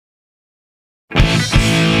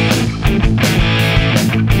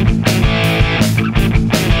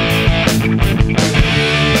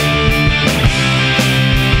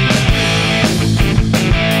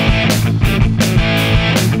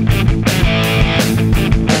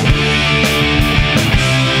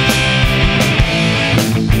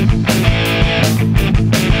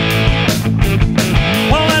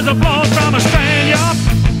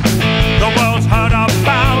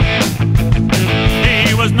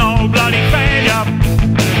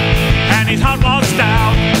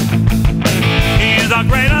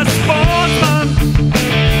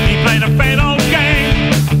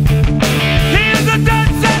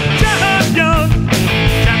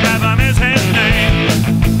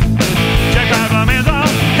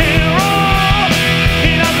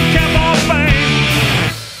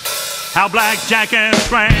Black Jack is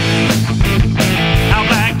great. How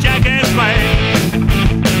Black Jack is great.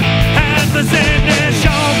 At the Sydney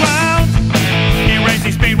showground, he raced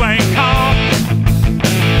his speedway car.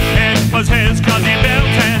 It was his 'cause he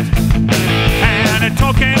built it, and it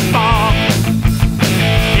took him far.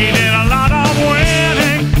 He did a lot of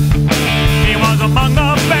winning. He was among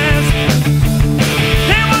the best.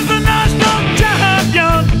 He was the national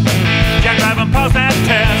champion. Jack Brabham passed that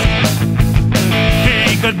test.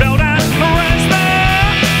 He could build and race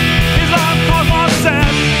there. His life course was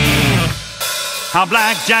set. How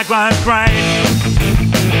Black Jack was great.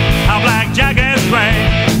 How Black Jack is great.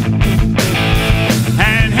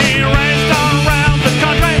 And he raced around the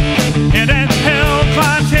country. He did hill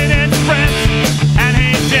climbs, he did sprints, and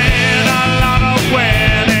he did a lot of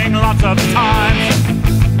winning lots of times.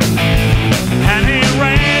 And he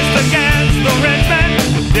raced against the rich men,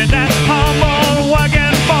 did that humble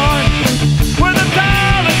wagon boy with a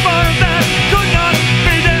talent for that could not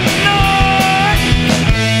be denied.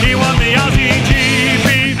 He won the Aussie GP,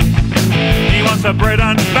 he was the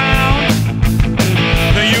Britain bound,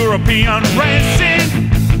 the European racing,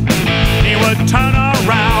 he would turn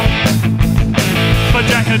around. But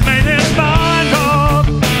Jack had made his mind up,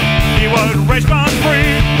 he would race Grand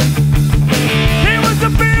Prix. He was the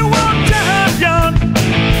beer world champion,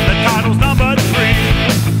 the title's number 3.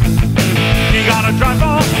 He got a drive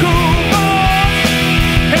for Cooper,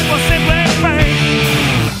 it was simply fate.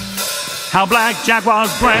 How Black Jack was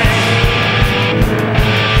great.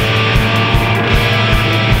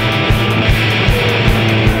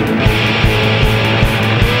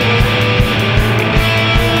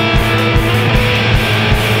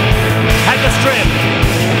 Strip,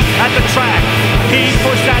 at the track, he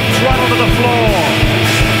pushed that throttle to the floor.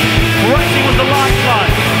 Racing was the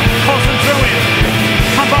lifeblood, coursing through him,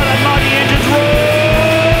 come by that mighty engine's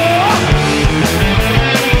roar.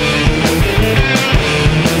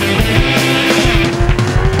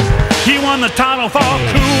 He won the title for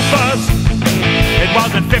Coopers, it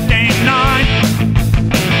was in 15-9,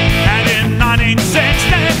 and in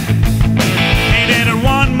 1960, he did it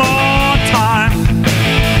one more time.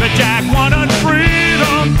 But Jack wanted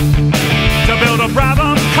freedom to build a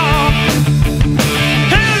Brabham car.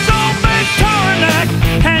 His old mate Tornack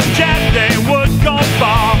and Jack, they would go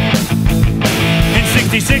far. In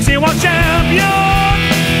 66 he was champion,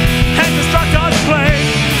 and constructors played.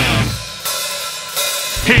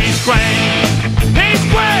 He's great, he's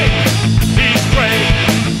great, he's great.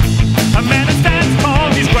 A man that stands tall,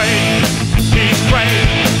 he's great, he's great,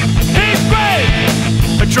 he's great.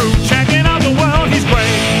 A true champion of the world, he's great.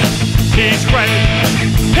 He's great,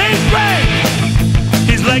 he's great.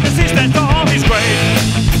 His legacy stands tall, he's great.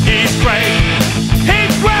 He's great,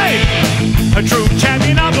 he's great. A true